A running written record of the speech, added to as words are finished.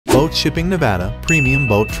Boat Shipping Nevada Premium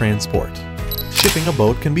Boat Transport. Shipping a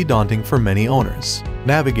boat can be daunting for many owners.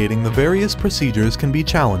 Navigating the various procedures can be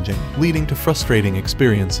challenging, leading to frustrating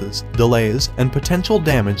experiences, delays, and potential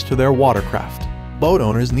damage to their watercraft. Boat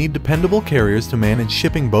owners need dependable carriers to manage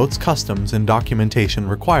shipping boats' customs and documentation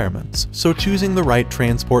requirements, so choosing the right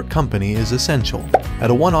transport company is essential.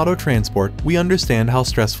 At One Auto Transport, we understand how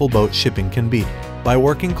stressful boat shipping can be. By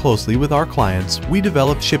working closely with our clients, we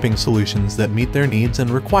develop shipping solutions that meet their needs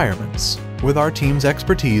and requirements. With our team's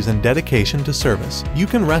expertise and dedication to service, you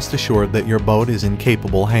can rest assured that your boat is in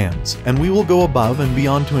capable hands, and we will go above and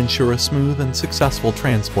beyond to ensure a smooth and successful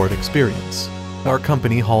transport experience. Our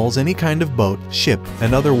company hauls any kind of boat, ship,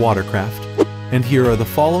 and other watercraft. And here are the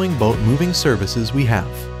following boat moving services we have: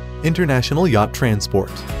 International Yacht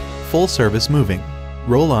Transport, Full Service Moving,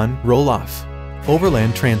 Roll-on, Roll-off,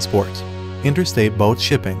 Overland Transport, Interstate Boat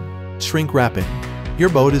Shipping, Shrink Wrapping. Your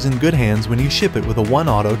boat is in good hands when you ship it with a One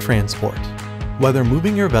Auto Transport. Whether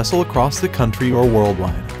moving your vessel across the country or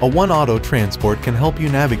worldwide, a One Auto Transport can help you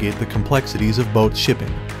navigate the complexities of boat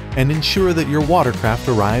shipping and ensure that your watercraft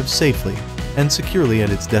arrives safely and securely at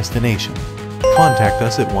its destination. Contact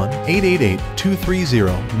us at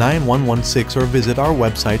 1-888-230-9116 or visit our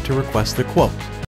website to request a quote.